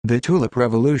The Tulip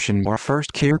Revolution, or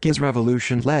First Kyrgyz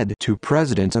Revolution, led to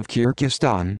President of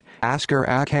Kyrgyzstan, Askar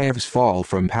Akayev's fall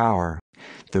from power.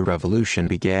 The revolution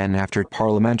began after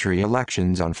parliamentary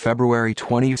elections on February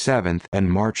 27 and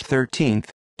March 13,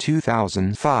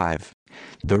 2005.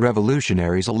 The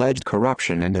revolutionaries alleged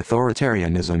corruption and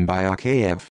authoritarianism by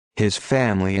Akayev, his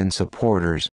family and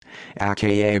supporters.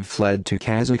 Akayev fled to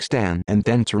Kazakhstan and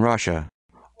then to Russia.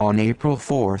 On April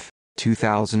 4,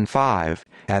 2005,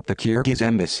 at the Kyrgyz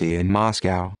embassy in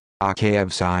Moscow,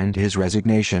 Akayev signed his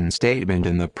resignation statement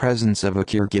in the presence of a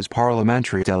Kyrgyz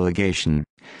parliamentary delegation.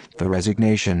 The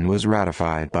resignation was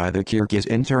ratified by the Kyrgyz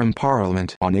interim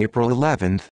parliament on April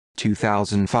 11,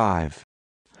 2005.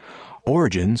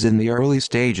 Origins. In the early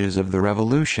stages of the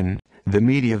revolution, the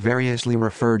media variously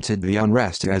referred to the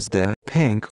unrest as the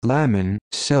Pink, Lemon,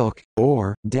 Silk,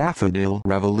 or Daffodil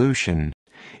Revolution.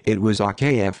 It was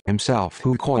Akayev himself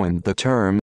who coined the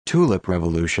term Tulip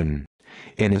Revolution.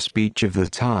 In a speech of the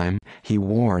time, he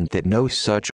warned that no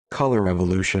such color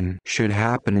revolution should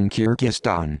happen in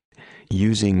Kyrgyzstan.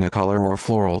 Using the color or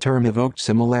floral term evoked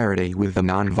similarity with the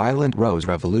nonviolent Rose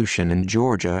Revolution in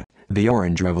Georgia, the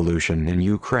Orange Revolution in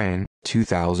Ukraine,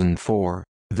 2004,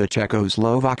 the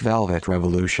Czechoslovak Velvet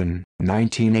Revolution,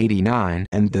 1989,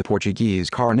 and the Portuguese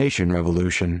Carnation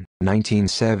Revolution,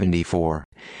 1974.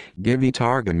 Givi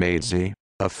Targamadze,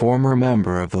 a former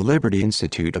member of the Liberty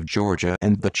Institute of Georgia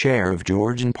and the chair of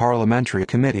Georgian Parliamentary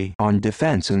Committee on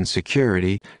Defense and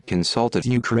Security, consulted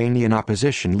Ukrainian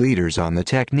opposition leaders on the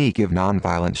technique of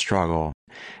nonviolent struggle.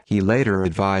 He later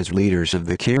advised leaders of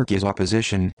the Kyrgyz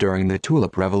opposition during the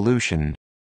Tulip Revolution.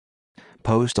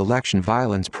 Post-election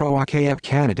violence. Pro-Akayev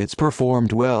candidates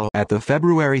performed well at the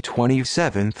February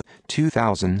 27,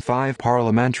 2005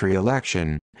 parliamentary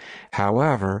election.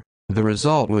 However, the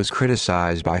result was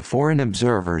criticized by foreign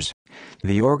observers.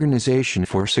 The Organization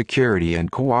for Security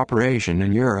and Cooperation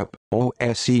in Europe,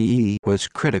 OSCE, was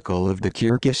critical of the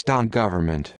Kyrgyzstan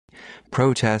government.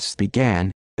 Protests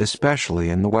began,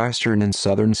 especially in the western and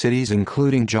southern cities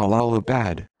including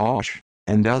Jalalabad, Osh,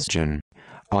 and Uzgen.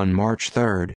 On March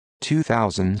 3,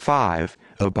 2005,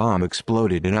 a bomb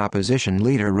exploded in opposition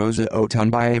leader Rosa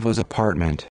Otunbayeva's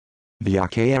apartment. The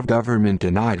Akayev government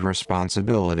denied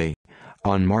responsibility.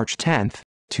 On March 10,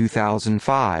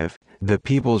 2005, the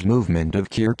People's Movement of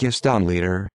Kyrgyzstan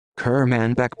leader,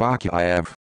 Kurmanbek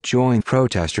Bakiyev, joined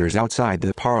protesters outside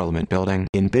the parliament building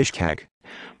in Bishkek.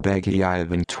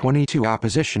 Bakiyev and 22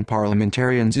 opposition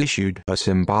parliamentarians issued a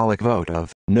symbolic vote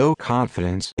of no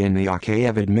confidence in the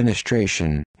Akayev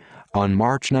administration. On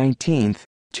March 19,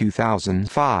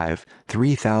 2005,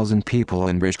 3,000 people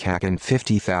in Bishkek and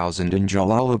 50,000 in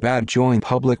Jalalabad joined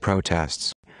public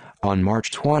protests. On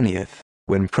March 20,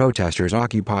 when protesters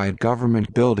occupied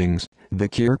government buildings, the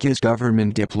Kyrgyz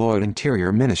government deployed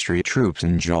Interior Ministry troops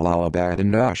in Jalalabad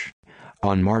and Ush.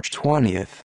 On March 20,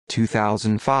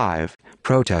 2005,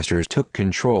 protesters took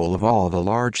control of all the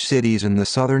large cities in the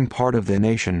southern part of the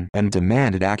nation and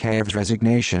demanded Akayev's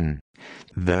resignation.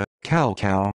 The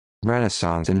Kalkal,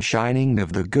 Renaissance and Shining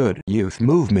of the Good Youth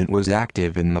movement was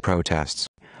active in the protests.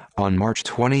 On March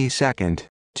 22,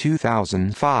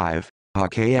 2005,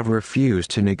 Akayev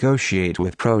refused to negotiate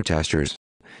with protesters.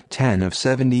 10 of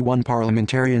 71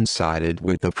 parliamentarians sided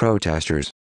with the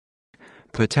protesters.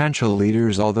 Potential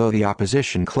leaders. Although the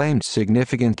opposition claimed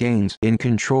significant gains in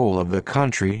control of the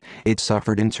country, it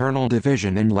suffered internal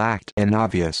division and lacked an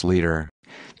obvious leader.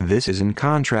 This is in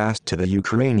contrast to the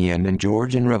Ukrainian and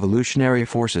Georgian revolutionary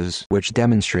forces, which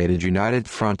demonstrated united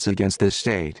fronts against the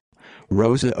state.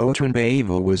 Rosa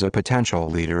Otunbayeva was a potential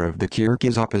leader of the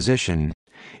Kyrgyz opposition.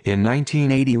 In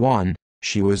 1981,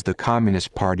 she was the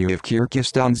Communist Party of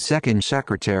Kyrgyzstan's second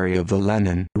secretary of the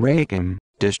Lenin Raykom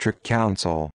District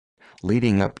Council.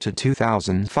 Leading up to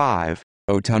 2005,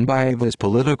 Otunbayeva's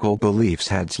political beliefs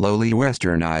had slowly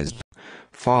westernized.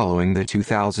 Following the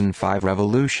 2005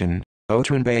 revolution,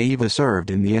 Otunbayeva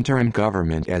served in the interim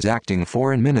government as acting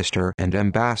foreign minister and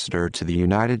ambassador to the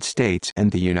United States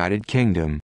and the United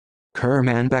Kingdom.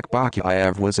 Kurmanbek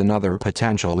Bakiyev was another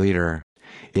potential leader.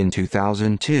 In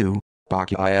 2002,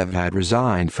 Bakiyev had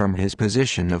resigned from his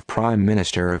position of Prime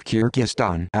Minister of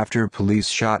Kyrgyzstan after police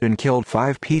shot and killed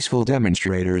 5 peaceful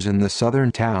demonstrators in the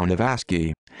southern town of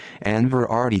Aski. Anvar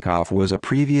Ardikov was a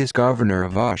previous governor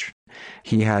of Ush.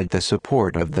 He had the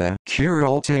support of the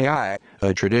Kurultai,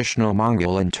 a traditional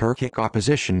Mongol and Turkic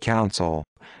opposition council.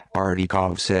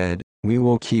 Ardikov said, "We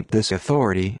will keep this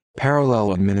authority,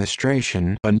 parallel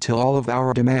administration, until all of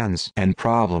our demands and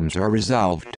problems are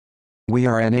resolved. We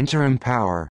are an interim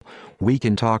power. We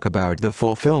can talk about the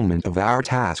fulfillment of our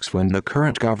tasks when the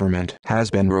current government has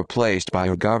been replaced by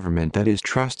a government that is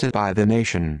trusted by the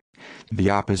nation." The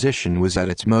opposition was at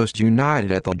its most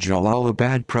united at the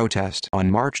Jalalabad protest on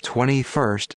March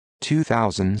 21,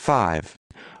 2005.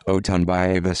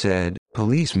 Otunbayeva said,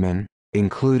 policemen,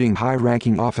 including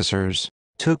high-ranking officers,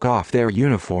 took off their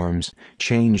uniforms,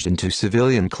 changed into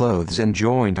civilian clothes and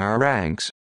joined our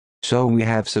ranks. So we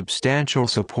have substantial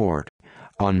support.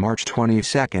 On March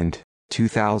 22,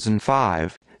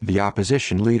 2005, the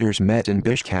opposition leaders met in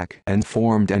Bishkek and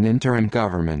formed an interim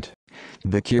government.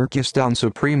 The Kyrgyzstan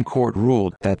Supreme Court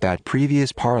ruled that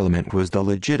previous parliament was the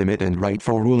legitimate and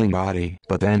rightful ruling body,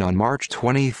 but then on March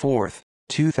 24,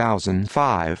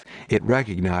 2005, it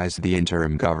recognized the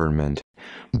interim government.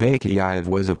 Bakiyev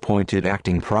was appointed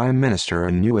acting prime minister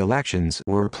and new elections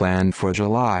were planned for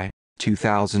July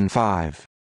 2005.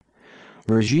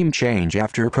 Regime change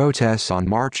after protests on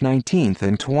March 19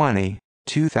 and 20,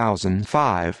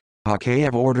 2005.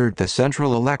 Akayev ordered the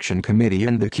Central Election Committee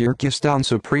and the Kyrgyzstan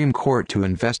Supreme Court to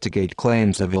investigate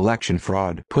claims of election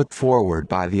fraud put forward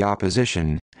by the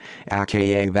opposition.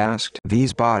 Akayev asked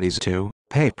these bodies to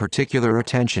pay particular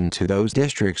attention to those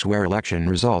districts where election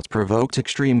results provoked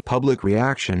extreme public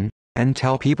reaction, and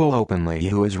tell people openly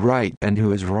who is right and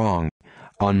who is wrong.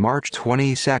 On March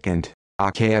 22,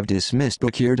 Akayev dismissed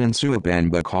Bakirdan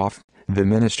Suibanbekov, the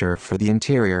Minister for the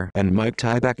Interior, and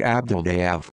Muktybek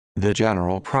Abduldayev, the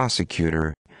General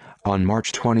Prosecutor. On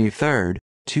March 23,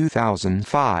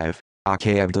 2005,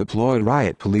 Akayev deployed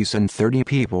riot police and 30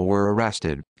 people were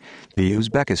arrested. The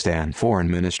Uzbekistan Foreign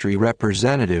Ministry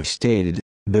representative stated,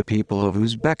 "The people of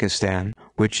Uzbekistan,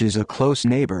 which is a close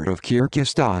neighbor of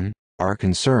Kyrgyzstan, are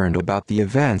concerned about the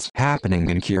events happening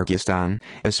in Kyrgyzstan,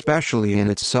 especially in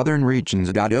its southern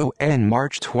regions." On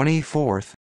March 24,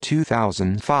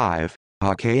 2005,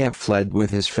 Akayev fled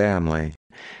with his family.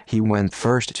 He went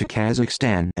first to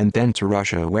Kazakhstan and then to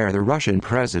Russia, where the Russian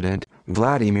President,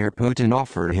 Vladimir Putin,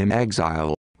 offered him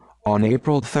exile. On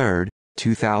April 3,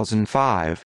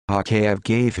 2005, Akayev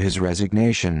gave his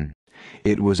resignation.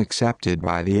 It was accepted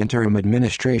by the interim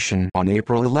administration on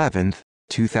April 11,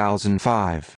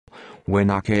 2005. When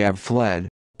Akayev fled,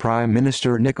 Prime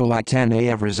Minister Nikolai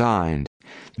Tanayev resigned.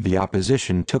 The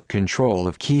opposition took control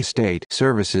of key state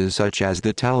services such as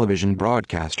the television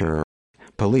broadcaster.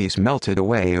 Police melted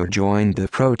away or joined the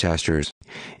protesters.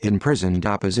 Imprisoned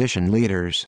opposition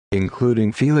leaders,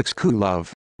 including Felix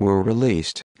Kulov, were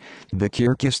released. The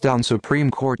Kyrgyzstan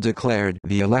Supreme Court declared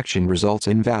the election results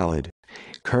invalid.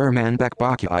 Kurmanbek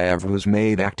Bakiyev was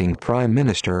made acting prime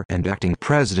minister and acting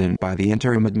president by the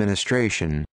interim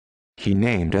administration. He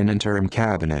named an interim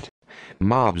cabinet.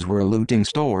 Mobs were looting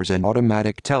stores and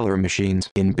automatic teller machines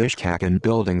in Bishkek and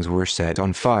buildings were set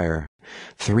on fire.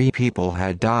 3 people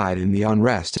had died in the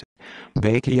unrest.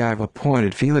 Bakiyev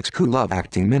appointed Felix Kulov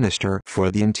acting minister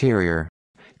for the interior.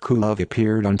 Kulov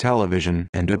appeared on television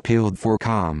and appealed for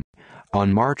calm.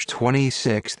 On March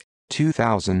 26,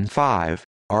 2005,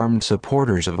 armed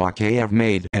supporters of Akayev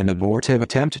made an abortive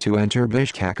attempt to enter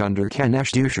Bishkek under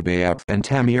Kenesh Dushabayev and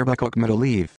Tamirbek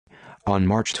Ukhmadaliyev. On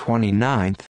March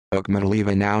 29, Ukhmadaliyev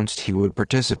announced he would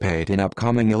participate in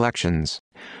upcoming elections.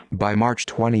 By March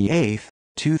 28,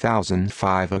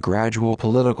 2005, a gradual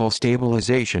political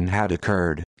stabilization had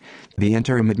occurred. The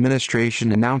interim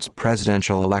administration announced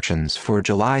presidential elections for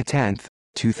July 10,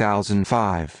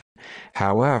 2005.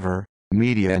 However,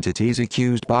 media entities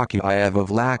accused Bakiyev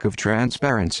of lack of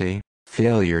transparency,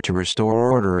 failure to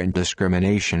restore order and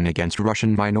discrimination against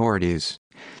Russian minorities.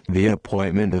 The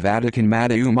appointment of Atakan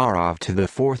Umarov to the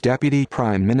 4th Deputy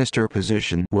Prime Minister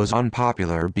position was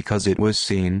unpopular because it was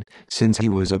seen, since he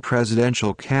was a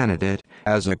presidential candidate,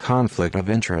 as a conflict of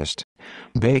interest.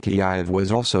 Bakiyev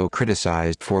was also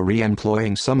criticized for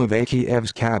re-employing some of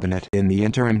Akiyev's cabinet in the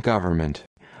interim government.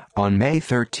 On May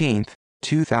 13,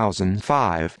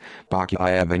 2005,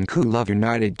 Bakiyev and Kulov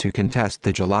united to contest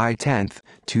the July 10,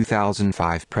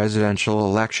 2005 presidential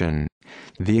election.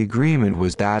 The agreement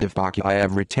was that if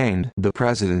Bakiyev retained the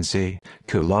presidency,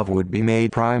 Kulov would be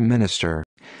made prime minister.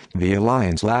 The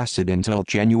alliance lasted until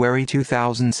January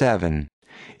 2007.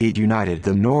 It united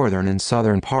the northern and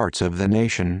southern parts of the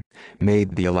nation,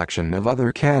 made the election of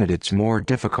other candidates more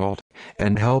difficult,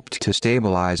 and helped to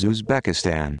stabilize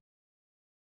Uzbekistan.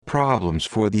 Problems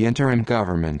for the interim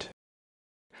government.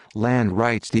 Land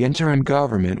rights. The interim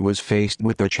government was faced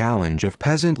with the challenge of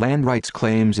peasant land rights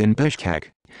claims in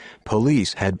Bishkek.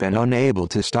 Police had been unable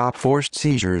to stop forced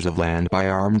seizures of land by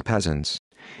armed peasants.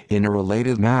 In a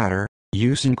related matter,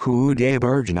 Yusin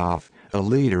Kudabergenov, a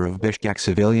leader of Bishkek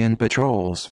civilian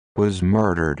patrols, was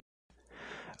murdered.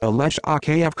 Alleged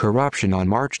Akayev corruption. On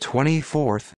March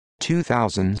 24,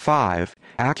 2005,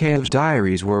 Akayev's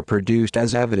diaries were produced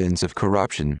as evidence of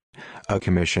corruption. A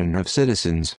commission of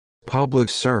citizens, public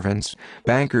servants,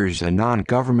 bankers and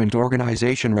non-government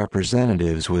organization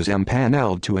representatives was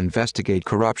empaneled to investigate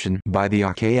corruption by the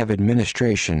Akayev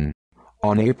administration.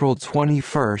 On April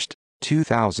 21,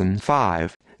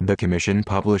 2005, the commission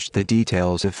published the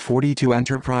details of 42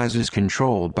 enterprises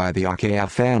controlled by the Akayev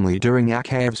family during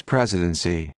Akayev's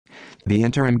presidency. The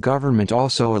interim government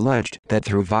also alleged that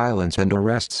through violence and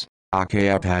arrests,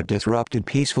 Akayev had disrupted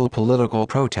peaceful political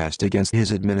protest against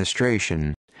his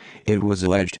administration. It was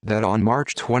alleged that on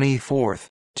March 24,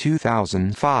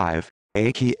 2005,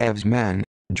 Akayev's men,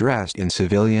 dressed in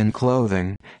civilian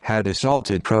clothing, had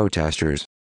assaulted protesters.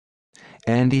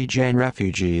 Andijan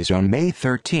refugees. On May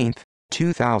 13,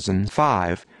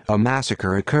 2005, a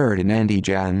massacre occurred in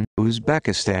Andijan,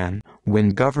 Uzbekistan, when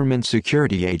government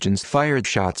security agents fired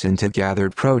shots into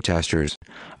gathered protesters.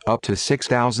 Up to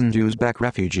 6,000 Uzbek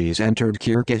refugees entered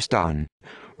Kyrgyzstan.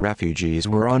 Refugees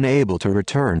were unable to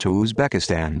return to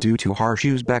Uzbekistan due to harsh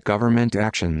Uzbek government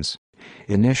actions.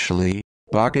 Initially,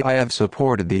 Bakayev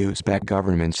supported the Uzbek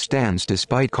government's stance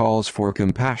despite calls for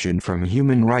compassion from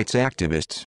human rights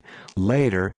activists.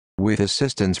 Later, with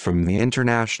assistance from the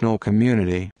international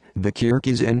community, the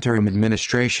Kyrgyz interim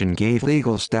administration gave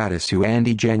legal status to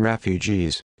Andijan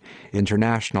refugees.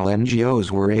 International NGOs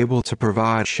were able to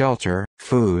provide shelter,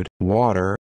 food,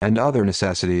 water, and other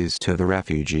necessities to the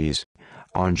refugees.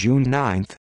 On June 9,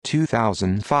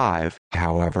 2005,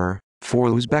 however, 4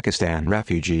 Uzbekistan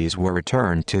refugees were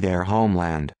returned to their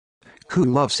homeland.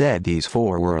 Kulov said these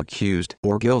 4 were accused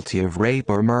or guilty of rape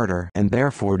or murder and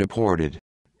therefore deported.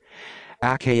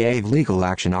 Akayev legal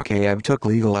action. Akayev took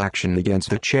legal action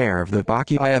against the chair of the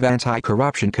Bakayev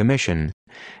Anti-Corruption Commission.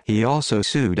 He also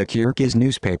sued a Kyrgyz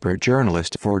newspaper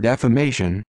journalist for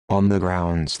defamation, on the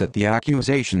grounds that the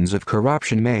accusations of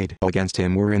corruption made against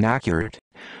him were inaccurate.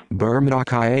 Bermud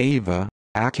Akayeva,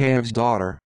 Akayev's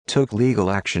daughter, took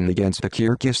legal action against the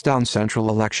Kyrgyzstan Central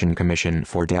Election Commission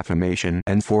for defamation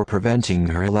and for preventing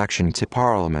her election to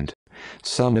parliament.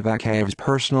 Some of Akayev's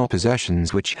personal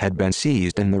possessions which had been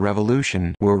seized in the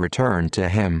revolution were returned to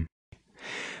him.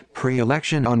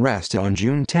 Pre-election unrest. On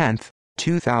June 10,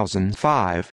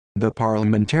 2005, the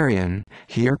parliamentarian,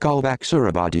 Hirkulbek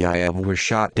Surabadiyev, was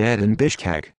shot dead in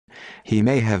Bishkek. He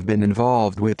may have been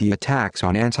involved with the attacks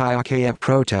on anti-Akayev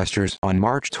protesters on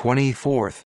March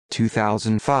 24,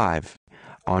 2005.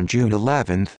 On June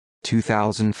 11,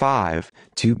 2005,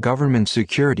 2 government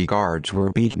security guards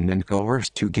were beaten and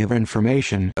coerced to give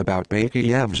information about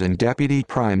Bakayev's and Deputy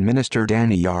Prime Minister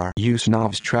Daniyar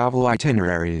Yusunov's travel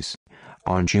itineraries.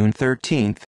 On June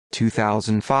 13,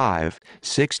 2005,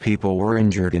 6 people were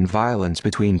injured in violence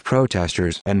between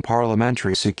protesters and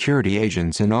parliamentary security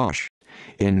agents in Osh.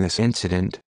 In this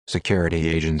incident, security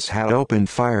agents had opened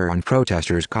fire on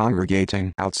protesters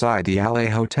congregating outside the Alley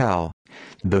Hotel.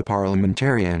 The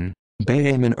parliamentarian,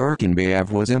 Bayman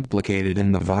Erkinbayev, was implicated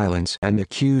in the violence and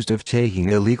accused of taking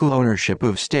illegal ownership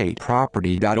of state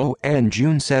property. On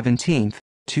June 17,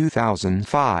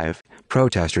 2005,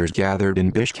 protesters gathered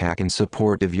in Bishkek in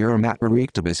support of Uramat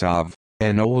Bariktubasov,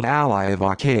 an old ally of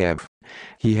Akayev.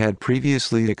 He had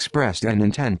previously expressed an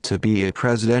intent to be a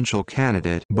presidential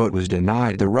candidate but was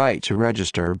denied the right to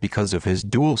register because of his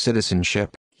dual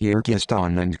citizenship,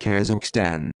 Kyrgyzstan and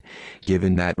Kazakhstan.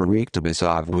 Given that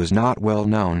Bariktubasov was not well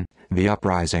known, the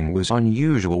uprising was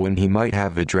unusual when he might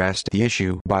have addressed the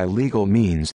issue by legal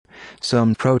means.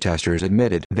 Some protesters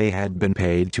admitted they had been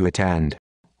paid to attend.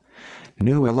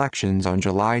 New elections. On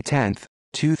July 10,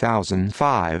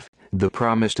 2005, the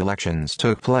promised elections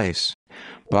took place.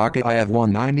 Bakayev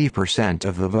won 90%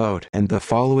 of the vote and the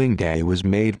following day was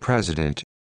made president.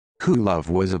 Kulov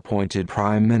was appointed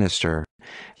prime minister.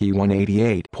 He won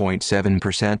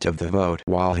 88.7% of the vote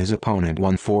while his opponent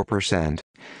won 4%.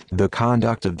 The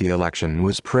conduct of the election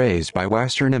was praised by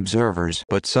Western observers,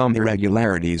 but some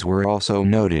irregularities were also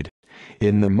noted.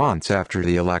 In the months after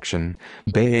the election,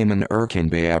 Bayman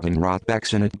Erkinbayev and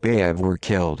Ratbeksanat Bayev were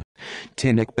killed.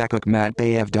 Tinnikbek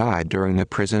Akhmatbayev died during a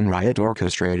prison riot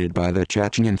orchestrated by the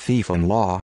Chechen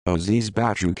thief-in-law, Aziz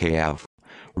Bachukayev.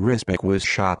 Rizbek was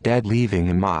shot dead leaving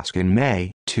a mosque in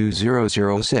May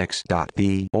 2006.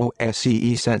 The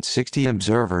OSCE sent 60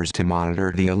 observers to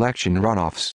monitor the election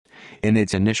runoffs. In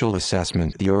its initial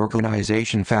assessment, the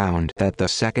organization found that the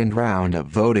second round of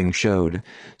voting showed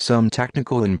some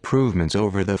technical improvements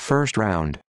over the first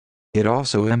round. It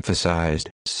also emphasized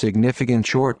significant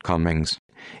shortcomings.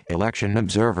 Election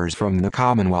observers from the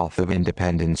Commonwealth of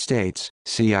Independent States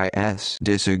 (CIS)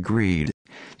 disagreed.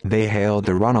 They hailed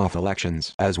the runoff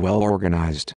elections as well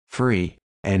organized, free,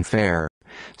 and fair.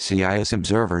 CIS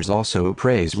observers also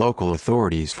praised local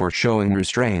authorities for showing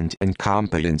restraint and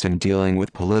competence in dealing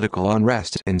with political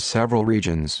unrest in several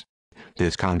regions.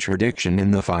 This contradiction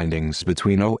in the findings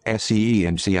between OSCE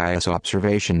and CIS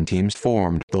observation teams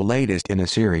formed the latest in a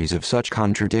series of such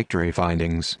contradictory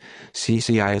findings.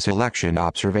 CIS election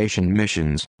observation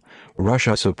missions.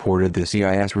 Russia supported the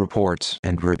CIS reports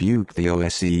and rebuked the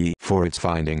OSCE for its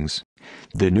findings.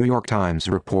 The New York Times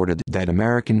reported that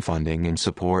American funding and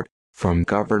support from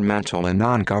governmental and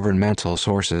non-governmental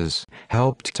sources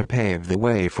helped to pave the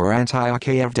way for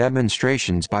anti-Kiev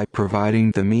demonstrations by providing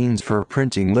the means for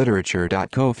printing literature.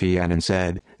 Kofi Annan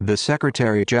said, "The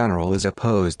Secretary General is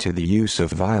opposed to the use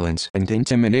of violence and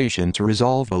intimidation to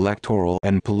resolve electoral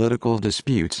and political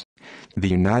disputes." The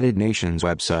United Nations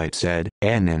website said,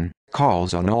 Annan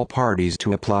calls on all parties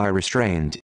to apply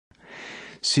restraint.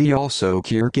 See also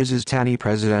Kyrgyzstani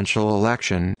presidential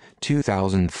election,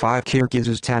 2005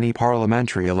 Kyrgyzstani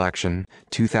parliamentary election,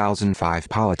 2005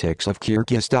 Politics of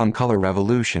Kyrgyzstan Color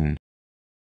Revolution.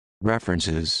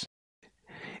 References.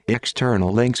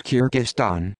 External links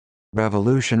Kyrgyzstan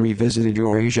Revolution Revisited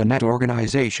Eurasia Net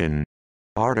Organization.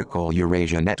 Article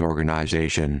Eurasia Net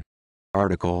Organization.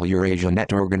 Article Eurasia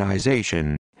Net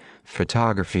Organization.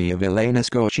 Photography of Elena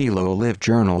Skochilo Live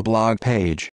Journal blog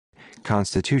page.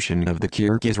 Constitution of the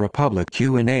Kyrgyz Republic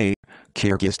Q&A,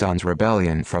 Kyrgyzstan's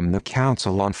rebellion from the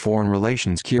Council on Foreign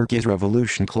Relations Kyrgyz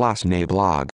Revolution Klasne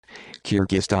blog.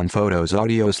 Kyrgyzstan photos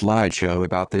audio slideshow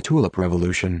about the Tulip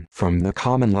Revolution from the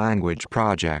Common Language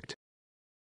Project.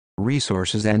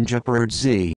 Resources Njapurd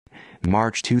Z.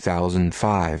 March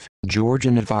 2005,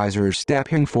 Georgian advisors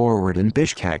stepping forward in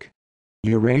Bishkek.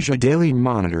 Eurasia Daily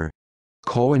Monitor.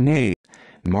 Koine.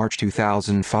 March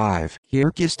 2005,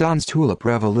 Kyrgyzstan's Tulip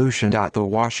Revolution. The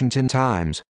Washington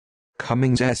Times.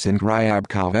 Cummings S. and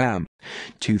Ryabkov M.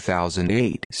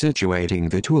 2008,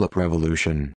 Situating the Tulip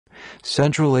Revolution.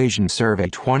 Central Asian Survey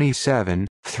 27,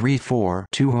 34,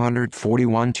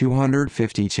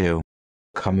 241-252.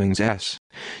 Cummings S.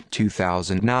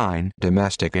 2009,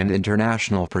 Domestic and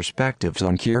International Perspectives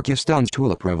on Kyrgyzstan's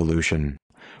Tulip Revolution.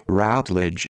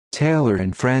 Routledge, Taylor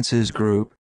and Francis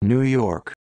Group, New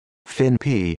York. Finn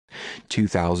P.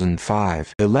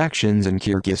 2005 Elections in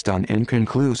Kyrgyzstan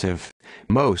inconclusive.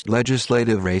 Most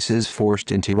legislative races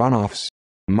forced into runoffs.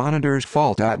 Monitors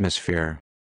fault atmosphere.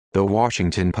 The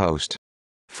Washington Post.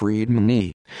 Friedman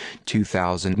E.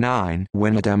 2009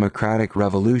 When a democratic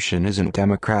revolution isn't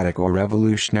democratic or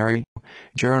revolutionary.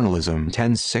 Journalism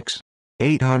 10-6.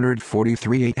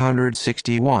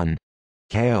 843-861.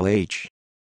 KLH.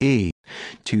 E.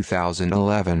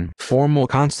 2011 Formal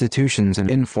Constitutions and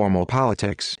Informal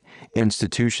Politics,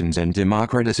 Institutions and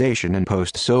Democratization in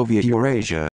Post-Soviet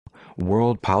Eurasia.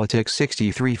 World Politics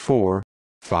 63-4,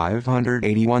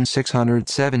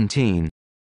 581-617.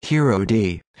 Hero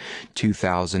D.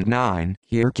 2009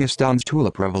 Kyrgyzstan's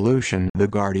Tulip Revolution. The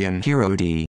Guardian. Hero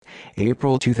D.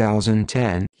 April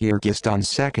 2010 Kyrgyzstan's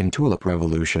Second Tulip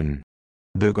Revolution.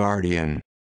 The Guardian.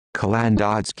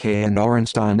 Kalandadsky and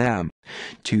Orenstein M.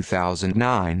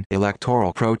 2009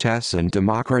 Electoral Protests and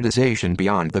Democratization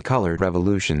Beyond the Colored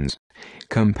Revolutions.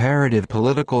 Comparative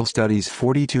Political Studies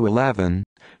 4211,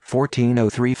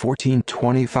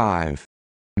 1403-1425.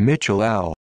 Mitchell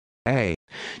L. A.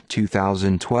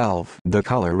 2012 The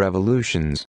Color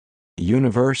Revolutions.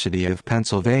 University of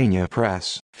Pennsylvania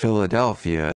Press,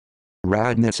 Philadelphia.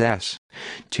 Radnitz S.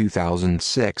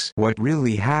 2006 What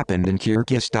Really Happened in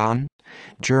Kyrgyzstan?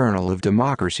 Journal of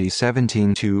Democracy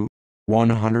 17-2,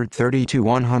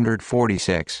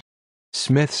 130-146.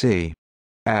 Smith C.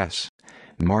 S.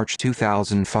 March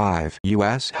 2005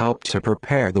 U.S. helped to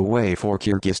prepare the way for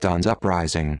Kyrgyzstan's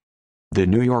uprising. The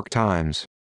New York Times.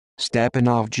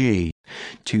 Stepanov G.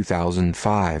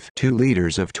 2005 Two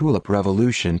leaders of Tulip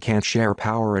Revolution can't share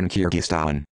power in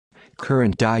Kyrgyzstan.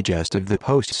 Current Digest of the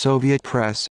Post-Soviet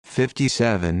Press,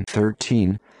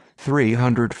 57-13,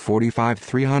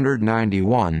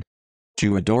 345-391.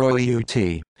 Juadoro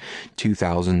EUT.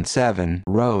 2007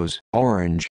 Rose,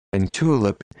 Orange, and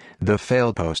Tulip, The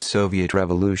Failed Post-Soviet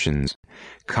Revolutions.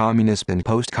 Communist and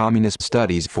Post-Communist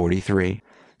Studies 43,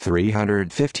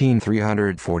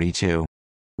 315-342.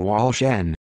 Walsh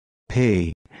N.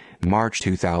 P. March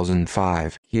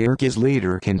 2005 Kyrgyz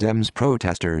leader condemns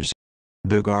protesters.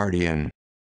 The Guardian.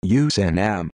 Yusen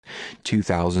M.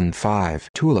 2005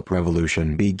 Tulip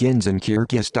Revolution begins in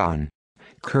Kyrgyzstan.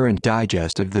 Current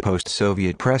Digest of the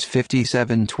Post-Soviet Press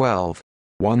 5712,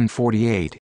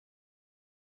 148.